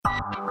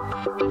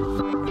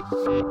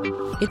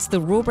It's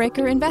the Rule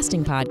Breaker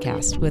Investing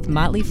Podcast with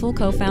Motley Fool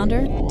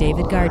co-founder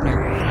David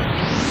Gardner.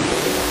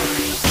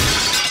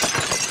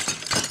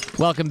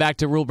 Welcome back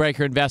to Rule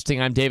Breaker Investing.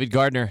 I'm David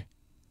Gardner.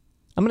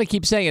 I'm going to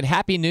keep saying it.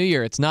 Happy New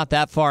Year. It's not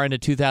that far into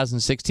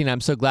 2016.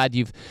 I'm so glad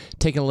you've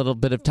taken a little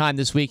bit of time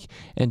this week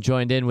and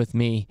joined in with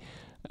me,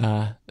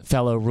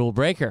 fellow Rule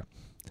Breaker.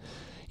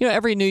 You know,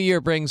 every new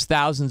year brings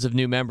thousands of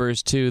new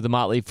members to the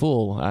Motley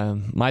Fool.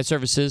 My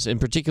services, in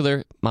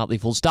particular, Motley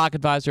Fool Stock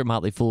Advisor,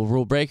 Motley Fool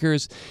Rule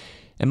Breakers,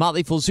 and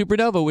Motley Fool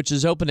Supernova, which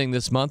is opening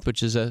this month,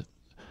 which is a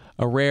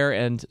rare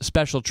and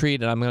special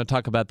treat, and I'm going to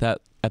talk about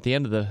that at the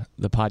end of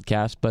the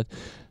podcast. But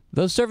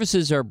those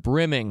services are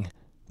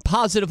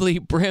positively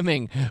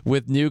brimming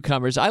with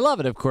newcomers. I love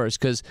it, of course,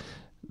 because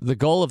the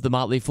goal of the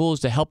Motley Fool is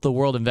to help the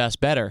world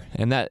invest better.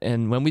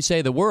 And when we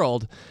say the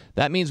world,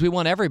 that means we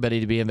want everybody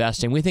to be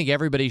investing. We think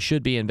everybody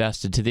should be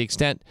invested. To the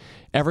extent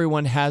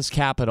everyone has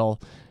capital,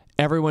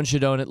 everyone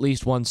should own at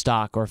least one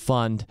stock or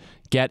fund,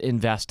 get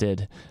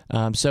invested.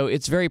 So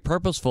it's very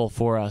purposeful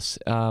for us.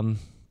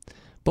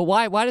 But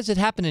why does it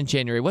happen in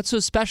January? What's so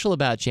special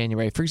about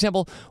January? For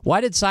example, why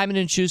did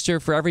Simon &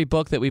 Schuster, for every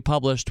book that we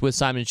published with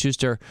Simon &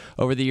 Schuster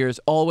over the years,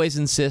 always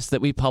insist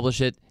that we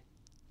publish it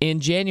in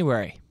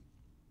January?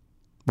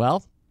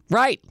 Well,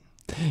 right.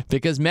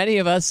 Because many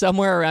of us,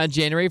 somewhere around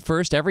January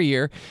 1st every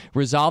year,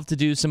 resolve to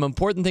do some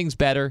important things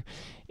better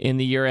in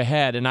the year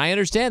ahead. And I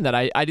understand that.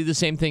 I do the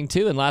same thing,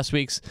 too. And last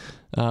week's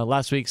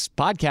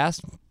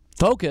podcast,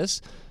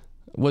 Focus,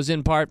 was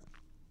in part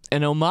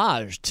an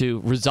homage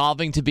to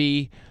resolving to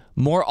be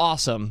more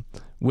awesome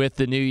with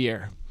the new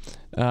year.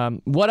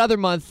 What other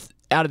month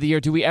out of the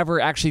year do we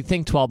ever actually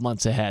think 12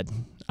 months ahead?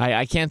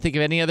 I can't think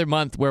of any other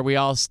month where we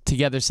all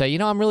together say, you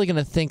know, I'm really going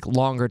to think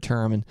longer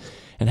term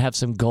and have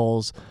some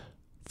goals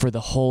for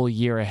the whole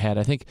year ahead.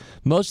 I think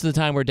most of the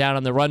time we're down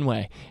on the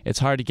runway. It's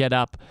hard to get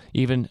up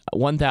even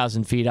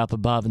 1,000 feet up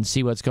above and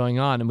see what's going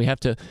on. And we have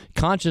to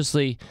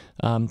consciously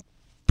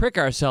prick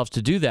ourselves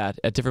to do that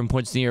at different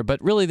points in the year.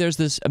 But really, there's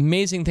this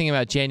amazing thing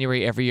about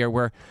January every year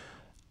where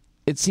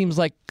it seems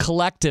like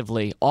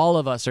collectively all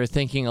of us are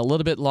thinking a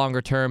little bit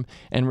longer term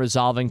and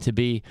resolving to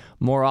be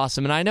more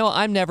awesome. And I know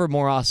I'm never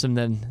more awesome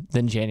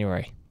than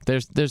January.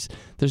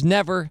 There's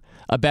never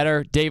a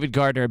better David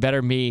Gardner, a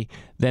better me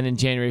than in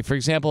January. For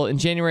example, in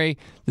January,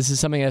 this is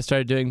something I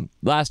started doing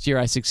last year.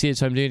 I succeeded,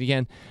 so I'm doing it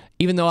again.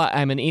 Even though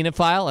I'm an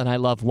enophile and I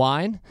love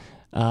wine,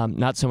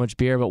 not so much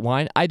beer, but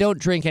wine, I don't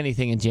drink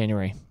anything in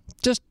January.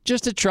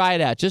 Just to try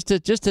it out, just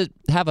to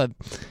have a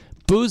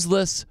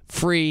boozeless,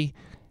 free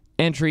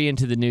entry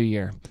into the new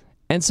year.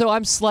 And so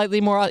I'm slightly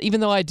more,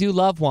 even though I do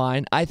love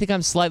wine, I think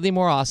I'm slightly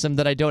more awesome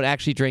that I don't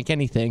actually drink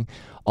anything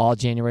all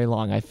January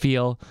long. I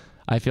feel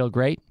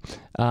great.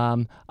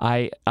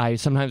 I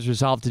sometimes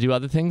resolve to do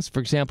other things. For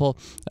example,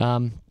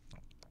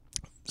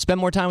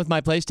 spend more time with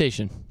my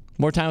PlayStation,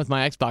 more time with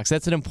my Xbox.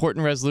 That's an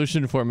important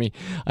resolution for me.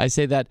 I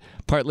say that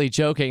partly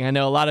joking. I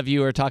know a lot of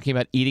you are talking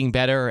about eating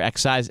better or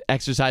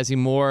exercising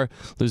more,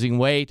 losing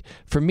weight.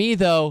 For me,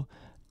 though,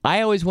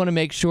 I always want to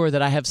make sure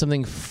that I have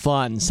something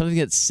fun, something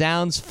that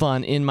sounds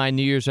fun in my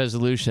New Year's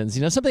resolutions.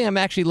 You know, something I'm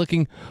actually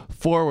looking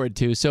forward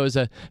to. So as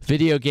a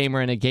video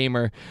gamer and a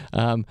gamer,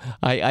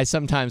 I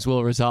sometimes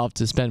will resolve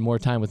to spend more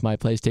time with my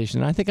PlayStation.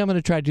 And I think I'm going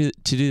to try to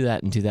do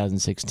that in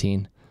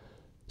 2016.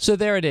 So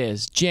there it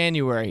is,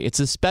 January. It's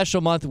a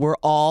special month. We're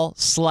all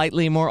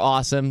slightly more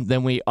awesome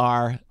than we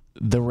are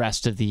the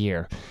rest of the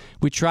year.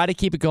 We try to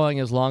keep it going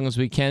as long as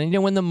we can. And, you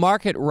know, when the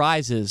market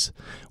rises,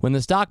 when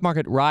the stock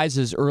market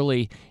rises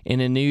early in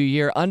a new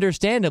year,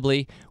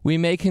 understandably, we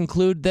may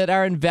conclude that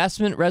our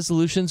investment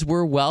resolutions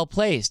were well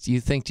placed.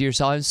 You think to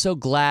yourself, I'm so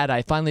glad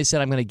I finally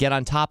said I'm going to get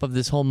on top of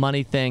this whole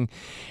money thing.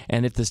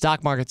 And if the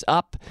stock market's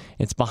up,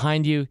 it's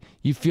behind you,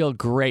 you feel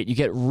great. You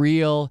get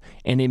real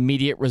and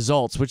immediate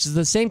results, which is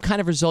the same kind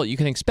of result you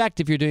can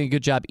expect if you're doing a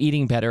good job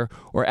eating better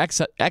or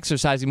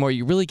exercising more.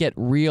 You really get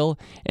real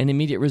and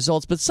immediate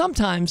results. But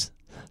sometimes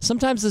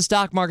the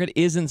stock market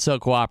isn't so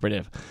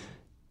cooperative.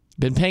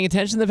 Been paying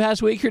attention the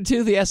past week or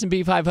two? The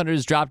S&P 500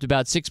 has dropped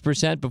about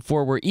 6%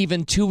 before we're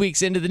even 2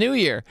 weeks into the new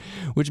year,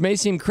 which may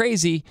seem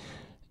crazy,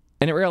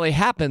 and it rarely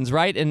happens,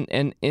 right?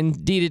 And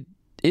indeed,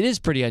 it is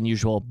pretty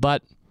unusual,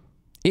 but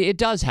it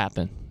does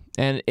happen.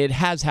 And it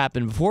has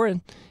happened before,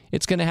 and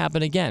it's going to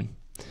happen again.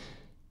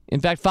 In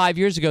fact, 5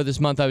 years ago this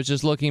month, I was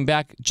just looking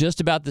back,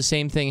 just about the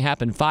same thing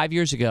happened 5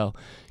 years ago,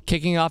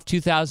 kicking off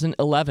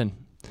 2011.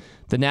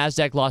 The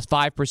NASDAQ lost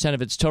 5%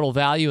 of its total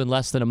value in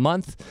less than a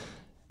month,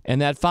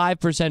 and that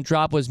 5%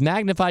 drop was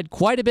magnified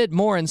quite a bit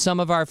more in some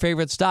of our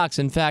favorite stocks.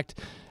 In fact,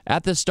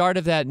 at the start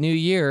of that new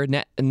year,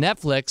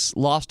 Netflix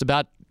lost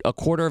about a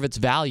quarter of its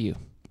value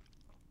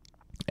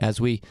as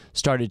we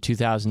started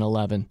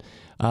 2011.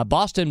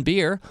 Boston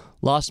Beer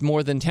lost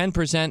more than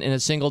 10% in a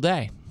single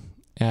day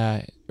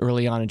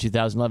early on in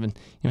 2011.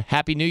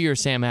 Happy New Year,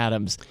 Sam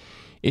Adams.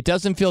 It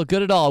doesn't feel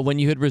good at all when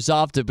you had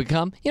resolved to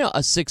become,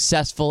 a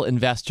successful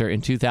investor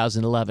in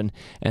 2011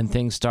 and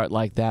things start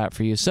like that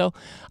for you. So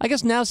I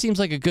guess now seems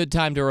like a good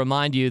time to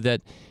remind you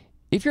that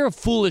if you're a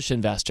foolish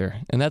investor,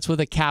 and that's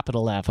with a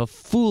capital F, a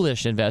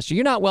foolish investor,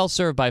 you're not well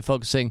served by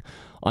focusing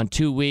on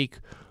 2-week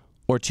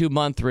or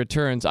 2-month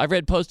returns. I've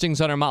read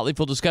postings on our Motley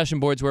Fool discussion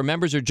boards where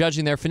members are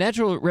judging their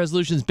financial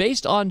resolutions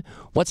based on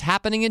what's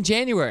happening in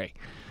January,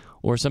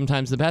 or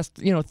sometimes the best,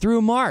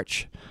 through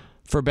March,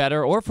 for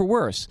better or for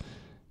worse.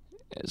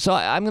 So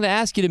I'm going to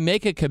ask you to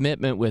make a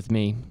commitment with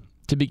me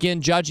to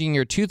begin judging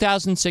your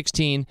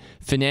 2016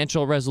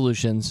 financial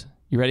resolutions.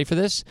 You ready for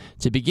this?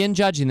 To begin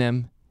judging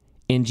them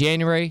in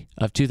January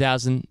of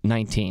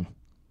 2019.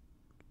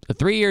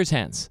 3 years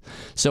hence.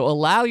 So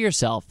allow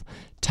yourself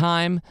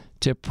time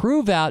to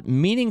prove out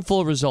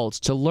meaningful results,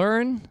 to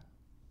learn,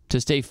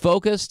 to stay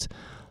focused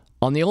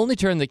on the only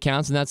term that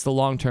counts, and that's the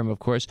long term, of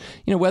course.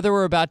 Whether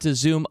we're about to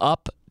zoom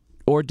up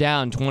or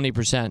down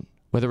 20%,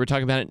 whether we're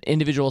talking about an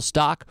individual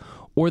stock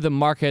or the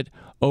market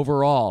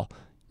overall,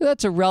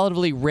 that's a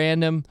relatively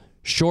random,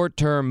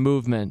 short-term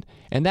movement,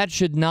 and that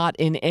should not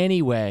in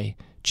any way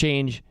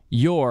change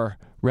your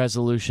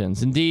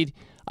resolutions. Indeed,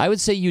 I would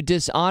say you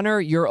dishonor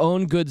your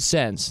own good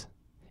sense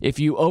if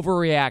you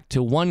overreact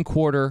to 1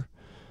 quarter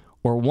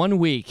or 1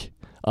 week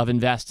of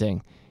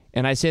investing.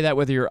 And I say that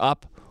whether you're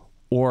up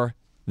or,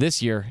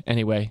 this year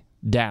anyway,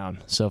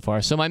 down so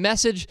far. So my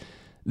message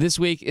this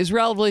week is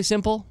relatively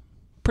simple,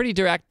 pretty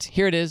direct.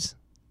 Here it is.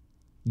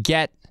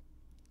 Get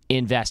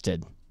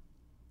invested.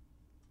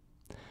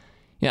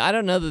 I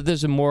don't know that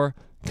there's a more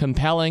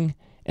compelling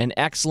and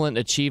excellent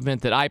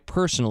achievement that I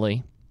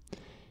personally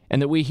and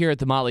that we here at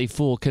the Motley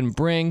Fool can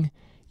bring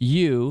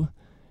you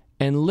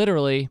and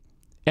literally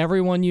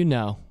everyone you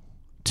know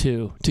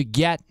to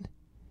get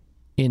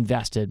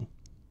invested.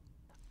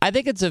 I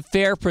think it's a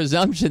fair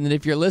presumption that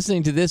if you're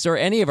listening to this or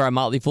any of our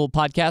Motley Fool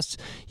podcasts,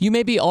 you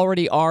maybe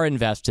already are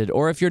invested,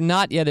 or if you're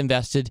not yet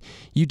invested,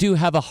 you do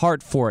have a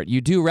heart for it.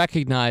 You do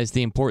recognize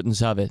the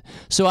importance of it.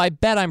 So I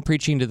bet I'm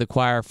preaching to the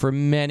choir for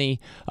many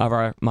of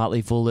our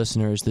Motley Fool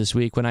listeners this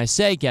week when I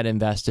say get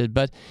invested.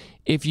 But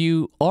if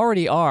you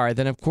already are,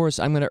 then of course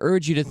I'm going to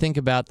urge you to think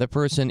about the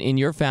person in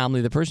your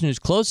family, the person who's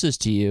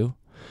closest to you,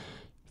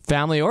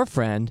 family or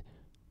friend,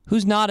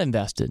 who's not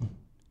invested,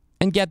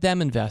 and get them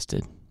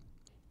invested.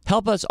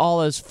 Help us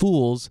all as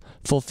fools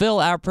fulfill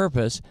our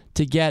purpose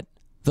to get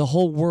the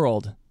whole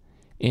world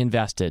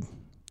invested.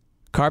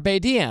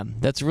 Carpe diem.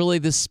 That's really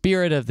the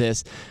spirit of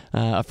this.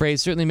 A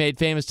phrase certainly made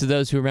famous to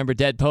those who remember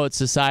Dead Poets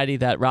Society,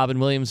 that Robin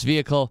Williams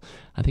vehicle.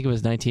 I think it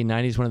was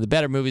 1990s, one of the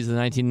better movies of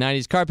the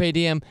 1990s. Carpe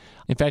diem.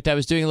 In fact, I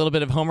was doing a little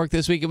bit of homework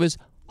this week. It was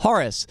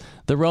Horace,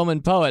 the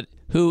Roman poet,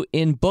 who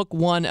in Book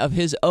 1 of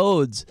his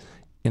Odes,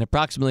 in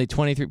approximately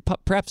 23,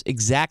 perhaps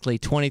exactly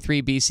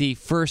 23 BC,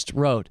 first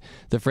wrote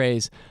the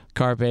phrase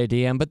Carpe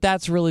diem. But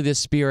that's really the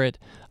spirit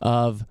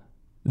of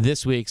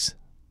this week's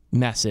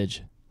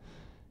message.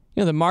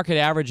 The market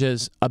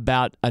averages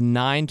about a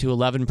 9 to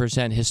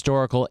 11%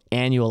 historical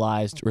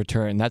annualized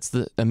return. That's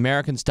the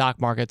American stock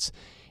market's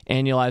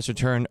annualized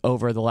return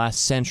over the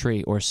last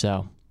century or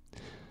so.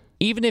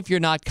 Even if you're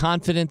not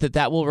confident that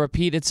that will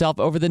repeat itself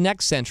over the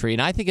next century,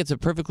 and I think it's a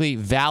perfectly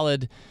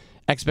valid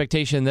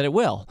expectation that it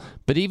will.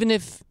 But even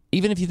if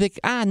you think,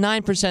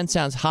 9%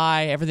 sounds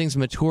high, everything's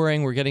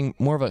maturing, we're getting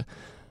more of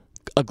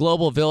a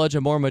global village,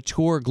 a more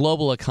mature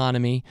global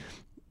economy,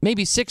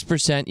 maybe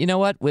 6%, you know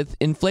what? With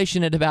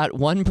inflation at about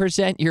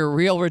 1%, your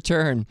real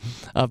return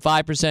of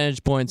 5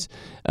 percentage points,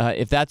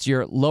 if that's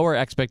your lower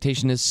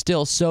expectation, is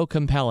still so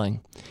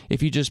compelling.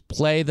 If you just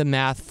play the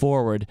math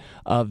forward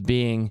of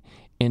being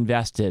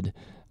invested,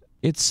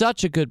 it's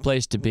such a good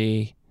place to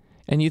be.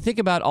 And you think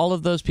about all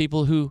of those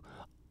people who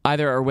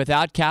either are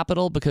without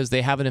capital because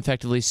they haven't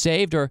effectively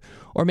saved, or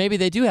maybe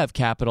they do have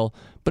capital,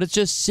 but it's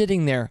just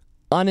sitting there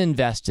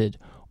uninvested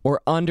or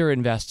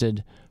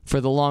underinvested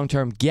for the long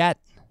term. Get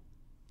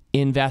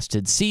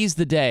invested. Seize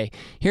the day.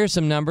 Here are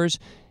some numbers.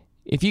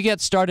 If you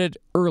get started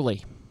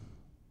early,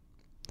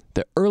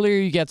 the earlier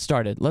you get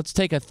started, let's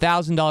take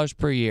 $1,000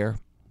 per year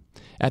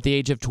at the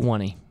age of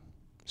 20.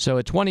 So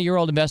a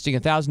 20-year-old investing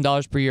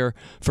 $1,000 per year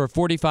for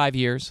 45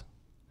 years,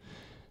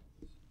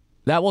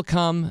 that will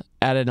come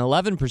at an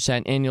 11%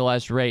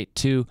 annualized rate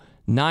to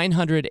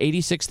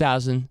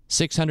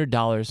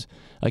 $986,600.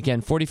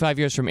 Again, 45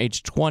 years from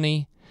age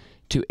 20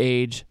 to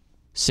age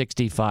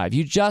 65.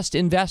 You just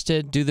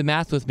invested, do the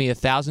math with me,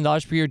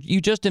 $1,000 per year.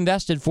 You just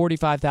invested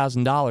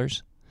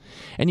 $45,000.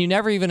 And you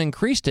never even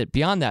increased it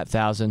beyond that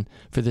 $1,000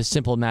 for this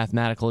simple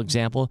mathematical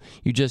example.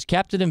 You just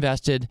kept it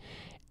invested,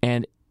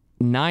 and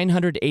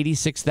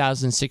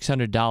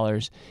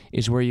 $986,600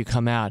 is where you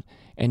come out.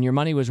 And your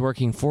money was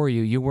working for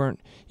you. You weren't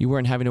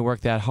having to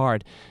work that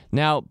hard.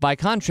 Now, by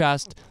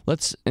contrast,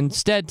 let's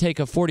instead take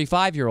a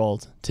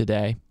 45-year-old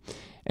today,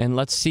 and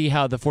let's see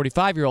how the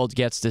 45-year-old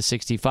gets to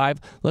 65.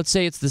 Let's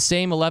say it's the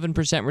same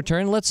 11%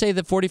 return. Let's say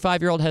the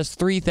 45-year-old has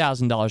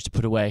 $3,000 to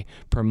put away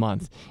per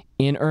month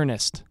in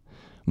earnest.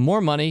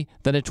 More money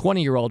than a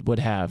 20-year-old would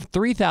have.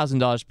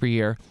 $3,000 per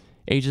year,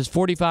 ages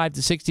 45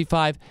 to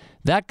 65.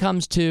 That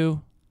comes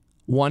to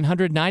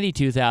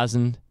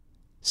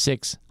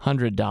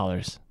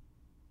 $192,600.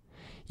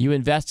 you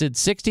invested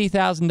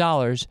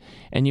 $60,000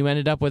 and you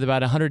ended up with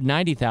about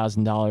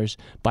 $190,000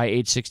 by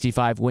age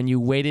 65 when you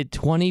waited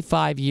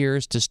 25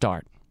 years to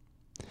start.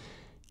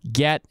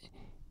 Get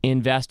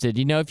invested.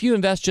 You know, if you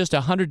invest just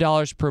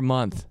 $100 per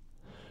month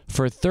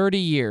for 30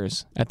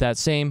 years at that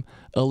same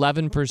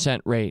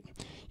 11% rate,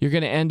 you're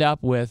going to end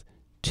up with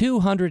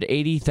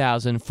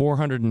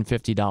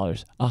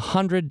 $280,450,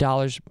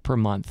 $100 per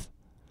month.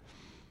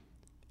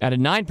 At a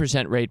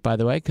 9% rate, by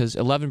the way, because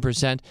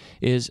 11%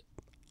 is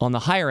on the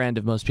higher end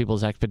of most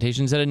people's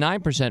expectations. At a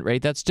 9%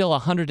 rate, that's still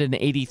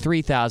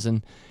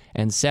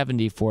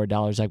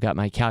 $183,074. I've got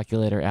my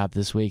calculator out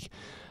this week.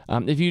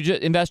 If you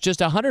invest just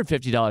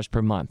 $150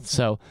 per month,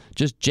 so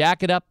just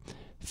jack it up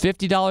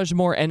 $50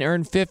 more and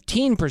earn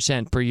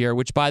 15% per year,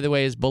 which, by the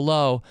way, is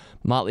below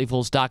Motley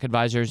Fool Stock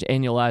Advisors'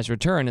 annualized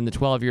return in the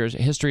 12 years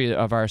history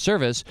of our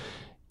service,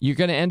 you're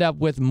going to end up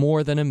with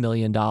more than $1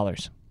 million.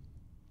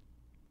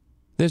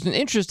 There's an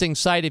interesting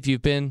site if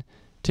you've been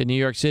to New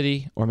York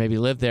City or maybe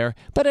lived there,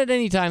 but at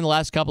any time in the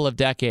last couple of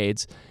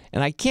decades,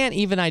 and I can't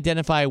even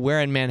identify where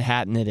in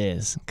Manhattan it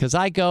is because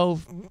I go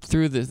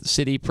through the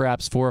city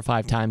perhaps 4 or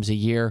 5 times a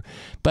year,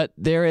 but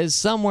there is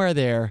somewhere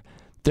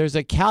there's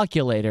a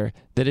calculator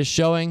that is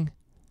showing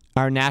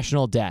our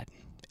national debt.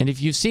 And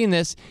if you've seen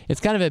this,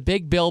 it's kind of a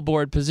big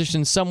billboard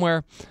positioned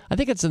somewhere, I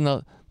think it's in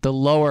the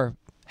lower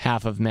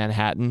half of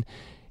Manhattan.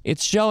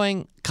 It's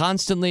showing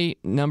constantly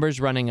numbers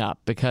running up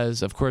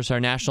because, of course, our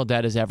national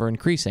debt is ever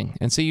increasing.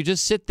 And so you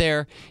just sit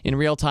there in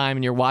real time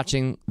and you're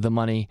watching the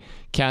money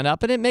count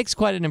up, and it makes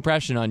quite an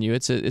impression on you.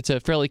 It's a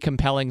fairly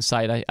compelling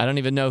sight. I don't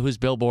even know whose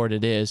billboard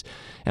it is,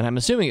 and I'm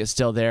assuming it's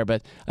still there.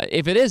 But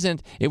if it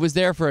isn't, it was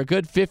there for a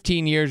good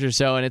 15 years or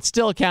so, and it's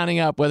still counting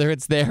up whether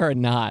it's there or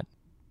not.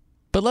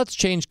 But let's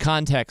change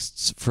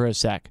contexts for a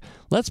sec.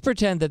 Let's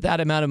pretend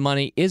that amount of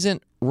money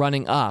isn't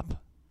running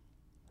up,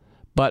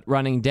 but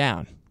running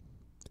down.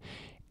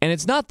 And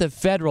it's not the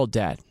federal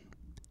debt.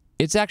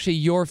 It's actually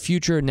your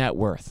future net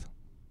worth.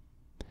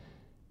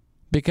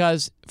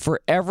 Because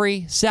for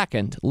every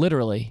second,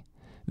 literally,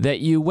 that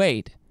you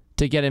wait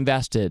to get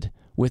invested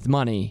with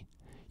money,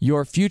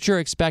 your future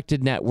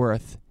expected net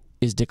worth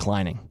is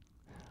declining.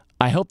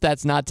 I hope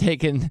that's not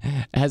taken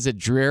as a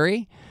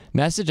dreary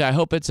message. I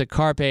hope it's a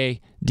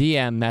carpe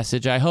diem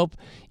message. I hope,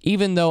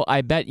 even though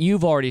I bet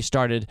you've already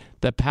started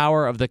the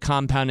power of the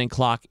compounding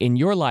clock in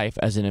your life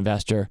as an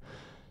investor,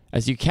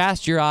 as you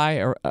cast your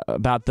eye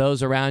about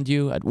those around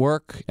you at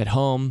work, at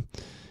home,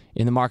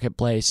 in the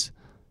marketplace,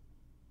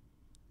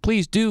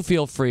 please do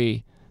feel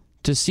free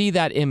to see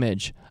that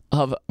image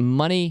of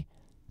money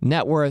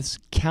net worths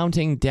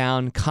counting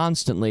down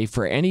constantly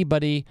for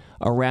anybody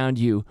around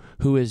you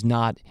who is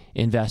not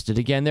invested.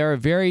 Again, there are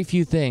very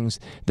few things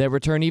that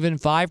return even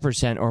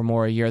 5% or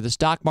more a year. The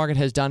stock market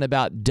has done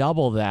about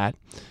double that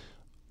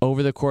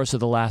over the course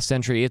of the last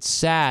century. It's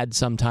sad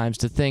sometimes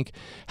to think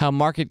how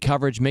market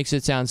coverage makes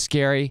it sound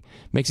scary,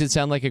 makes it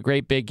sound like a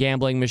great big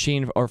gambling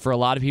machine, or for a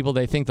lot of people,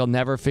 they think they'll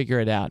never figure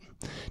it out.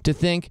 To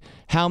think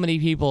how many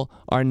people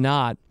are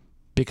not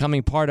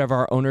becoming part of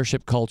our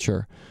ownership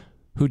culture,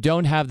 who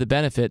don't have the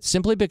benefit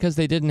simply because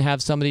they didn't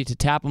have somebody to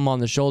tap them on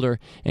the shoulder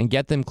and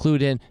get them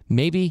clued in,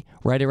 maybe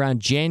right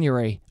around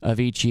January of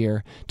each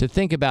year, to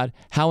think about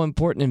how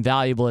important and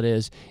valuable it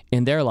is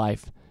in their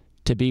life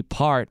to be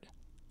part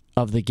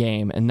of the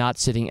game and not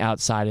sitting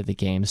outside of the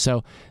game.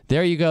 So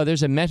there you go.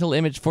 There's a mental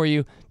image for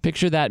you.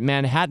 Picture that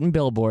Manhattan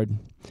billboard,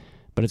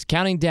 but it's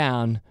counting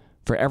down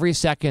for every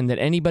second that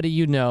anybody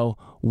you know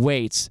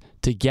waits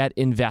to get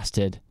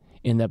invested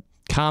in the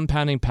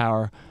compounding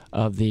power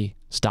of the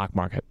stock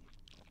market.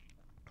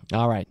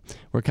 All right,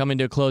 we're coming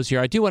to a close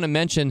here. I do want to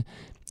mention,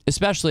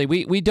 especially,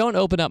 we don't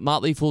open up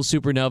Motley Fool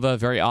Supernova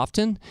very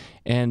often,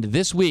 and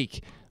this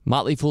week,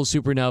 Motley Fool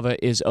Supernova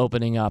is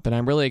opening up, and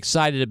I'm really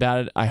excited about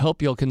it. I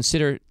hope you'll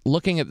consider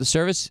looking at the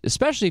service,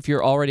 especially if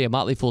you're already a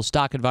Motley Fool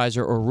Stock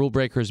Advisor or Rule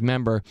Breakers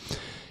member.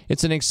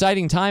 It's an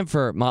exciting time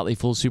for Motley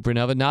Fool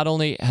Supernova. Not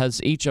only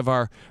has each of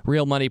our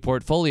real money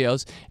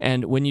portfolios,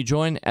 and when you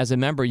join as a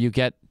member, you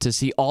get to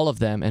see all of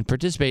them and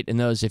participate in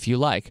those if you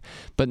like.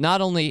 But not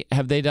only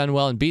have they done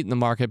well and beaten the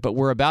market, but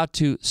we're about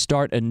to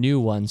start a new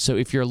one. So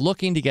if you're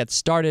looking to get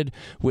started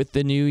with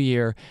the new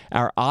year,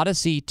 our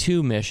Odyssey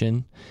 2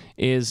 mission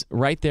is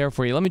right there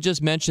for you. Let me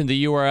just mention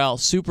the URL,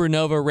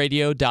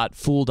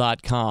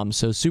 supernovaradio.fool.com.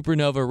 So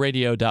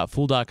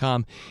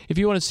supernovaradio.fool.com. If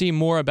you want to see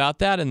more about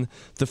that and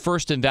the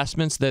first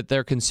investments that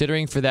they're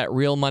considering for that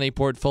real money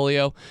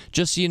portfolio,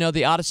 just so you know,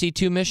 the Odyssey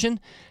 2 mission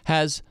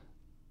has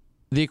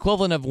the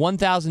equivalent of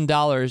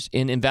 $1,000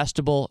 in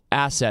investable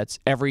assets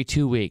every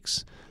 2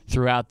 weeks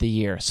throughout the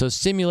year. So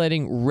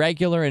simulating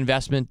regular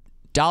investment,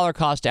 dollar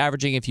cost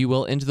averaging, if you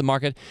will, into the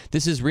market.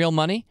 This is real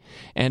money,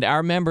 and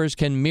our members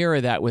can mirror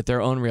that with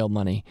their own real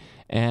money.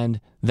 And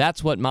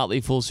that's what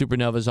Motley Fool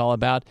Supernova is all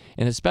about,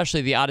 and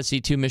especially the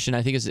Odyssey 2 mission.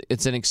 I think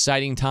it's an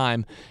exciting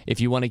time if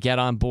you want to get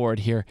on board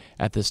here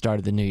at the start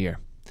of the new year.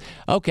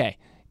 Okay,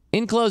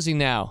 in closing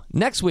now,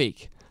 next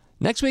week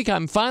Next week,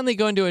 I'm finally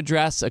going to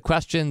address a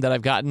question that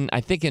I've gotten,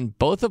 I think, in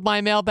both of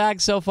my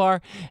mailbags so far,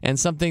 and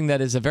something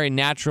that is a very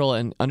natural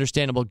and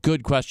understandable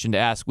good question to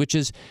ask, which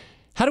is,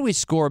 how do we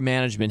score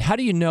management? How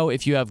do you know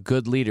if you have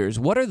good leaders?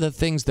 What are the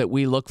things that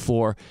we look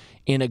for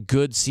in a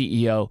good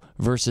CEO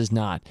versus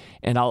not?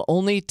 And I'll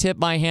only tip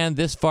my hand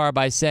this far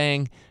by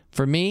saying,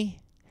 for me,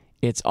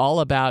 it's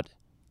all about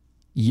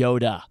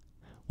Yoda.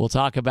 We'll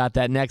talk about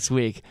that next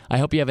week. I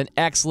hope you have an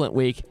excellent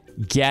week.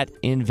 Get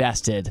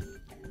invested.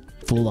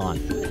 Fool on.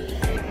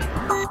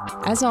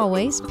 As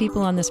always,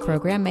 people on this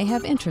program may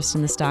have interest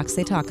in the stocks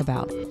they talk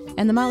about,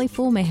 and the Motley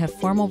Fool may have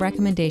formal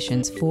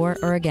recommendations for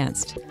or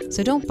against.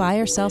 So don't buy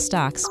or sell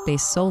stocks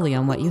based solely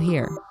on what you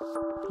hear.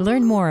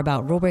 Learn more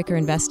about rule breaker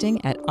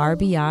investing at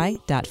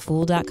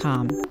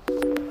rbi.fool.com.